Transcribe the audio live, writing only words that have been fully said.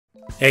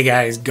Hey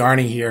guys,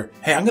 Garnie here.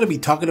 Hey, I'm going to be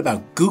talking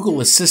about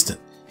Google Assistant.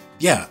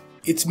 Yeah,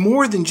 it's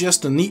more than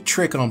just a neat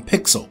trick on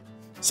Pixel.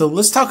 So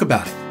let's talk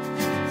about it.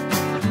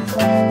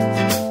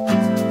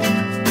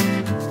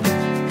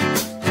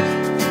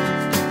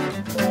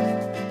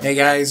 Hey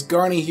guys,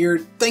 Garnie here.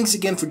 Thanks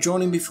again for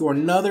joining me for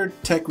another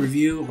tech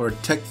review or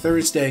Tech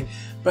Thursday.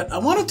 But I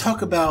want to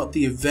talk about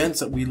the events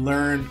that we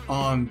learned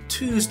on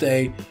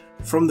Tuesday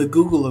from the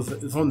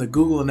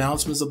Google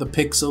announcements of the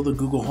Pixel, the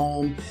Google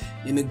Home,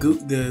 and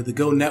the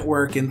Go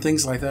Network and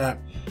things like that.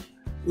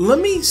 Let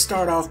me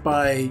start off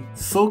by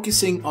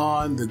focusing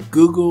on the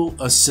Google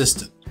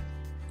Assistant.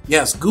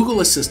 Yes,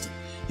 Google Assistant.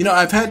 You know,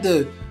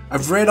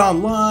 I've read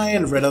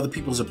online, I've read other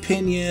people's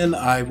opinion,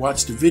 I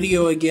watched the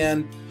video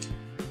again,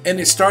 and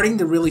it's starting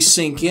to really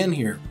sink in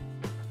here.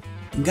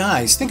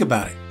 Guys, think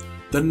about it.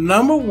 The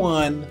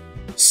 #1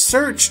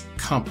 search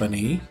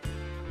company,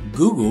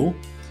 Google,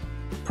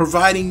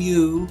 providing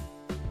you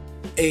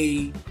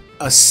a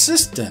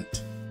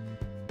assistant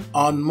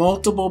on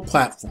multiple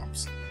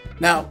platforms.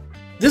 Now,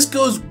 this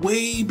goes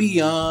way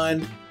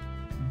beyond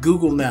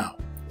Google Now,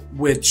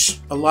 which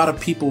a lot of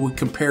people would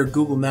compare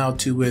Google Now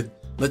to with,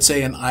 let's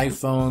say, an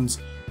iPhone's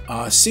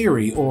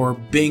Siri or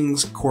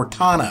Bing's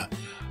Cortana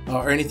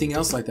or anything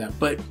else like that.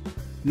 But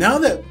now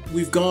that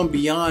we've gone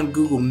beyond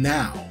Google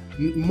Now,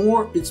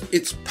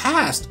 it's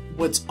past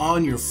what's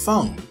on your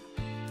phone.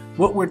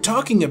 What we're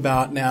talking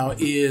about now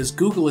is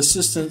Google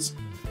Assistants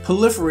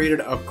proliferated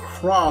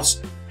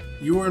across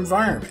your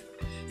environment.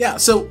 Yeah,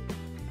 so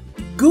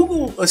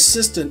Google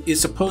Assistant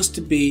is supposed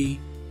to be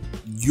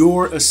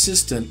your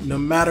assistant no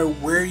matter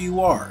where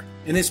you are.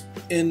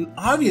 And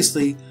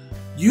obviously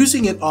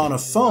using it on a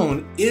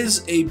phone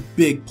is a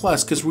big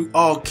plus because we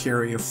all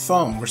carry a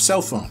phone or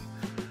cell phone.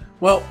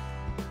 Well,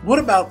 what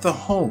about the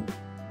home?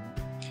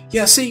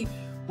 Yeah, see,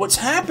 what's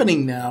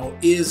happening now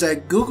is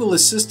that Google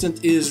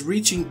Assistant is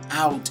reaching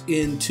out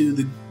into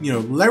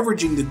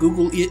leveraging the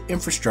Google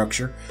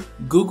infrastructure,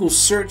 Google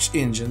search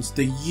engines,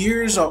 the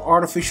years of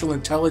artificial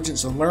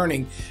intelligence and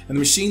learning and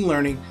machine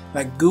learning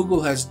that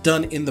Google has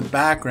done in the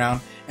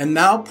background, and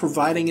now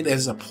providing it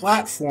as a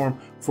platform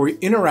for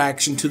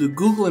interaction to the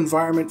Google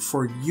environment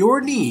for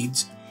your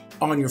needs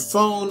on your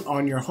phone,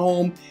 on your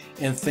home,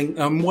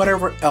 and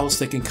whatever else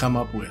they can come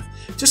up with.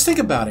 Just think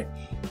about it.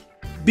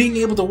 Being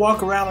able to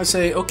walk around and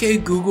say, okay,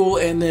 Google,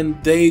 and then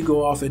they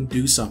go off and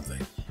do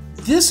something.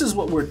 This is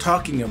what we're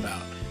talking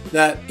about.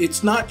 That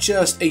it's not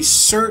just a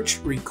search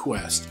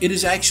request. It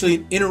is actually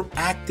an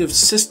interactive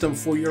system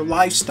for your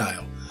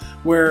lifestyle,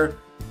 where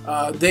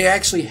they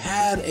actually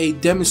had a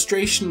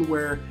demonstration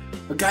where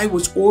a guy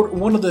was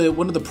one of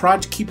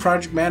the key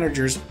product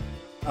managers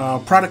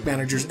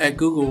at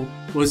Google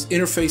was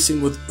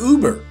interfacing with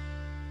Uber.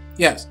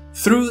 Yes,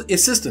 through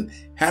Assistant,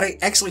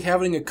 actually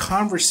having a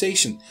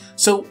conversation.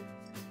 So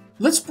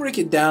let's break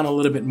it down a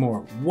little bit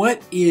more.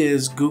 What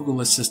is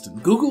Google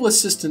Assistant? Google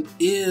Assistant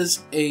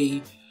is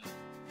a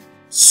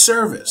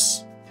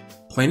service,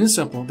 plain and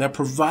simple, that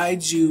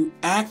provides you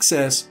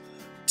access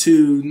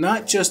to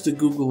not just the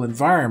Google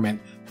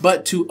environment,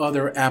 but to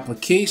other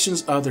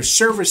applications, other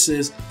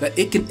services that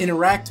it can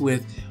interact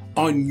with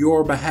on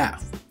your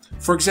behalf.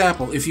 For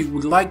example, if you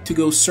would like to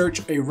go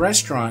search a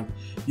restaurant,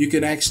 you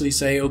can actually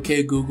say,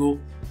 okay, Google,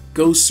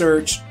 go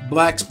search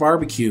Black's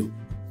Barbecue.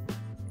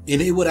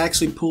 And it would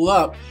actually pull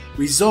up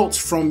results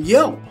from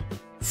Yelp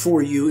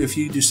for you if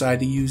you decide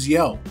to use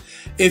Yelp.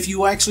 If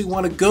you actually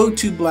want to go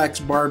to Black's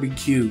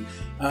Barbecue,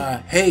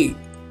 hey,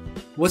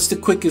 what's the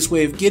quickest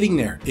way of getting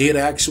there? It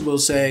actually will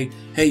say,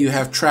 hey, you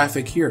have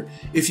traffic here.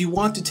 If you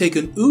want to take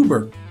an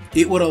Uber,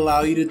 it would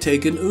allow you to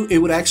take it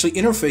would actually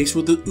interface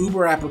with the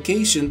Uber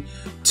application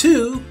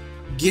to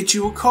get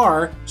you a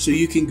car so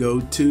you can go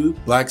to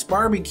Black's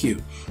Barbecue.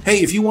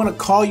 Hey, if you want to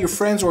call your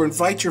friends or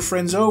invite your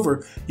friends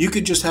over, you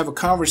could just have a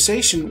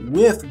conversation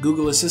with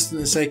Google Assistant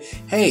and say,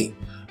 hey,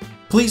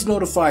 please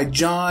notify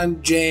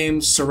John,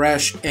 James,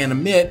 Suresh, and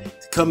Amit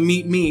to come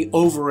meet me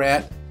over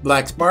at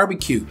Black's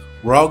Barbecue.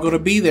 We're all going to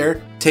be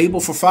there. Table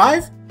for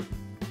 5?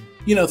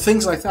 You know,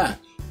 things like that.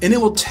 And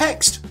it will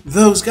text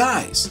those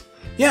guys.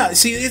 Yeah,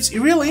 see, it's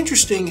really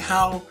interesting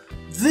how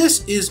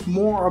this is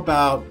more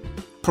about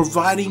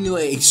providing you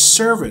a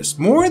service,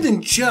 more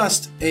than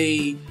just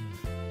a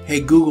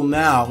hey Google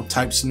Now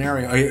type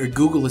scenario, or a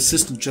Google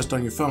Assistant just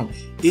on your phone.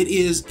 It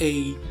is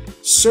a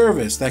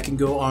service that can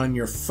go on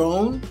your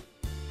phone,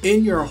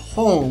 in your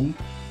home,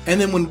 and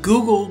then when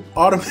Google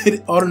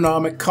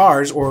autonomic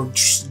cars or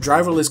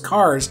driverless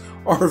cars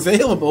are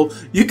available,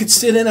 you could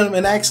sit in them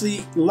and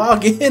actually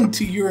log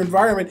into your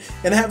environment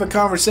and have a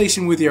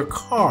conversation with your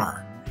car.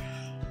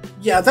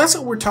 Yeah, that's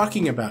what we're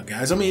talking about,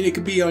 guys. I mean, it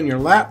could be on your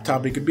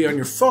laptop, it could be on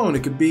your phone,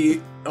 it could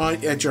be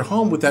at your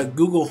home with that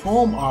Google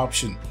Home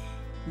option.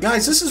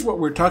 Guys, this is what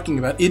we're talking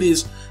about.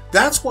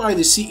 That's why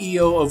the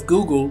CEO of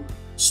Google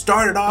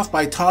started off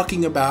by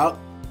talking about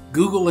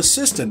Google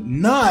Assistant,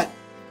 not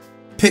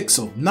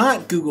Pixel,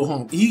 not Google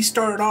Home. He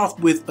started off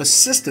with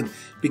Assistant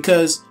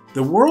because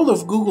the world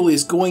of Google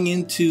is going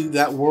into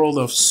that world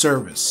of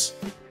service.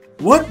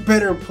 What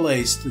better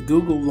place to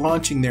Google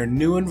launching their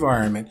new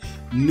environment,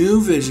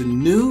 new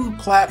vision, new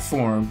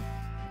platform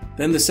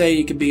than to say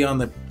you could be on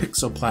the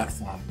Pixel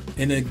platform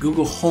and a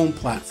Google Home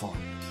platform?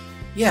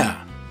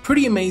 Yeah,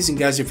 pretty amazing,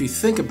 guys, if you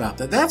think about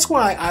that. That's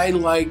why I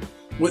like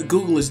what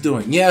Google is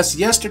doing. Yes,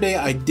 yesterday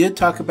I did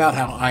talk about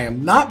how I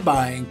am not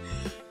buying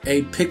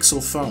a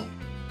Pixel phone.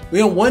 You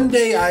know, one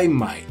day I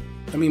might.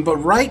 But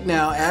right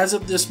now, as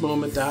of this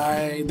moment,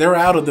 they're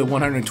out of the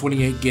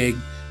 128 gig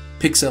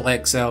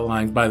Pixel XL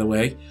lines, by the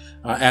way,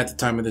 at the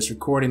time of this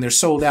recording. They're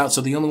sold out,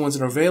 so the only ones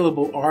that are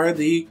available are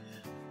the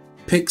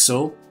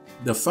Pixel,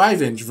 the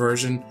 5-inch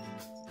version,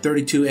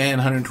 32 and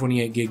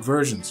 128 gig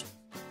versions.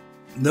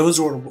 Those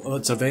are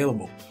what's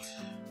available.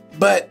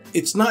 But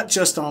it's not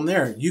just on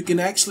there. You can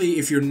actually,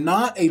 if you're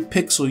not a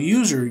Pixel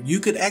user, you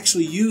could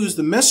actually use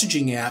the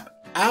messaging app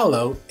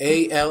Allo,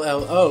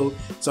 A-L-L-O.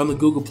 It's on the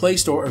Google Play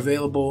Store,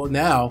 available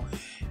now.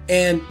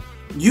 And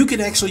you can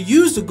actually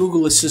use the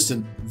Google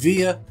Assistant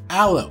via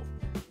Allo.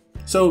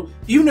 So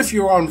even if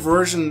you're on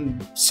version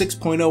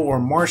 6.0 or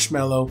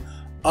Marshmallow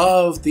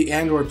of the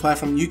Android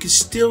platform, you can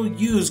still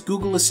use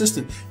Google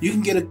Assistant. You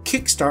can get a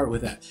kickstart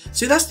with that.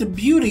 See, that's the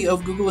beauty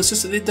of Google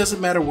Assistant. It doesn't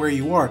matter where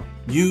you are.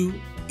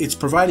 It's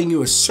providing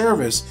you a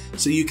service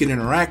so you can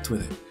interact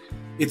with it.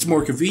 It's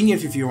more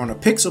convenient if you're on a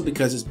Pixel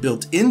because it's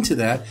built into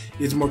that.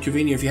 It's more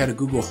convenient if you had a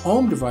Google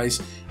Home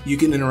device. You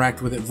can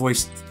interact with it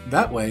voice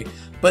that way.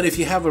 But if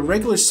you have a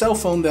regular cell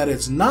phone that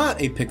is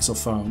not a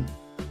Pixel phone,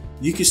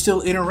 you can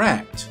still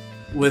interact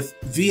with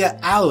via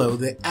Allo,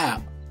 the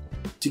app,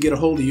 to get a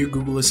hold of your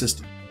Google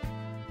Assistant.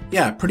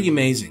 Yeah, pretty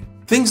amazing.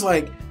 Things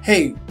like,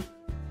 hey,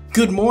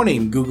 good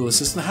morning, Google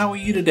Assistant, how are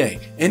you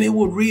today? And it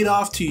will read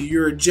off to you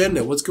your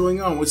agenda. What's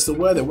going on? What's the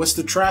weather? What's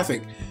the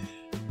traffic?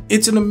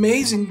 It's an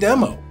amazing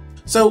demo.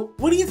 So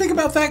what do you think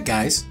about that,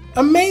 guys?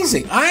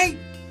 Amazing. I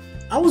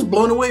was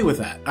blown away with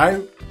that.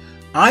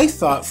 I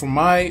thought, from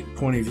my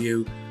point of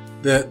view,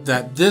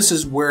 that this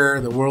is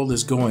where the world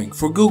is going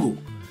for Google.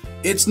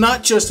 It's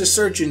not just a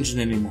search engine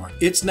anymore.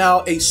 It's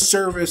now a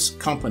service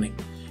company.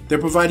 They're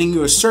providing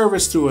you a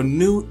service through a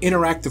new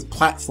interactive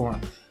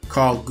platform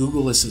called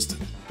Google Assistant.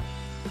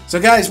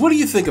 So guys, what do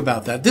you think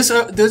about that?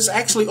 This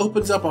actually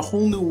opens up a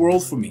whole new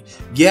world for me.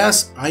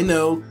 Yes, I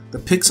know the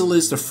Pixel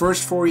is the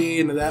first foray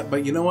into that,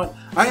 but you know what?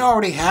 I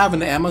already have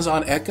an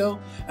Amazon Echo,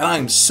 and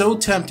I'm so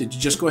tempted to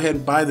just go ahead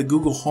and buy the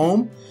Google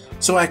Home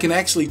so I can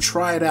actually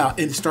try it out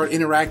and start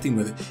interacting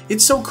with it.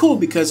 It's so cool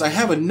because I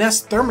have a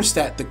Nest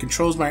thermostat that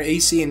controls my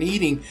AC and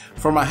heating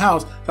for my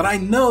house that I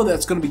know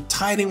that's going to be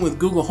tied in with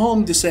Google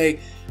Home to say,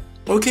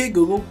 okay,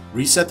 Google,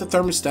 reset the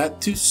thermostat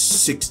to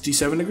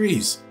 67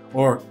 degrees.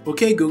 Or,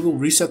 okay, Google,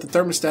 reset the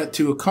thermostat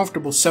to a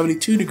comfortable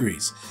 72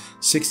 degrees,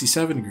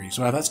 67 degrees.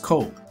 Wow, that's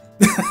cold.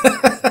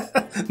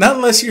 not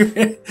unless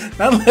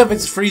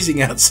it's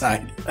freezing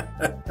outside.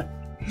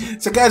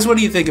 So guys, what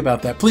do you think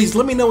about that? Please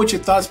let me know what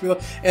your thoughts below.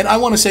 And I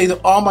want to say to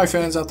all my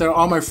fans out there,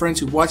 all my friends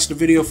who watched the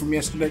video from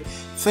yesterday,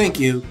 thank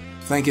you,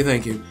 thank you,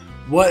 thank you.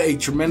 What a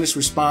tremendous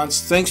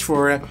response. Thanks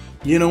for it.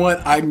 You know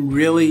what? I'm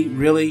really,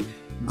 really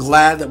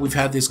glad that we've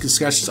had these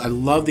discussions. I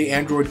love the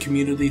Android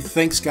community.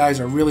 Thanks, guys.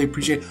 I really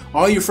appreciate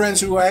all your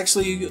friends who are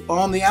actually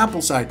on the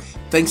Apple side.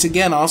 Thanks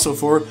again also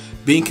for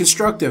being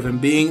constructive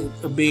and being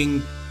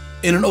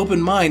in an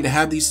open mind to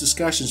have these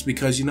discussions,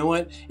 because you know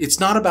what? It's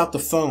not about the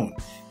phone.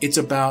 It's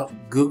about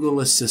Google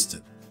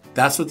Assistant.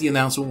 That's what the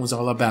announcement was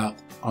all about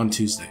on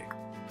Tuesday.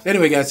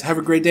 Anyway, guys, have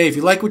a great day. If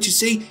you like what you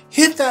see,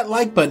 hit that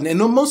like button. And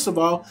most of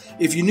all,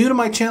 if you're new to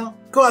my channel,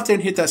 go out there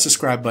and hit that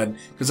subscribe button,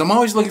 because I'm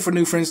always looking for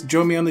new friends to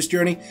join me on this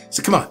journey.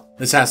 So come on,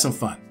 let's have some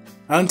fun.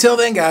 Until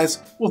then, guys,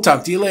 we'll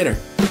talk to you later.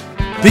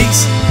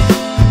 Peace.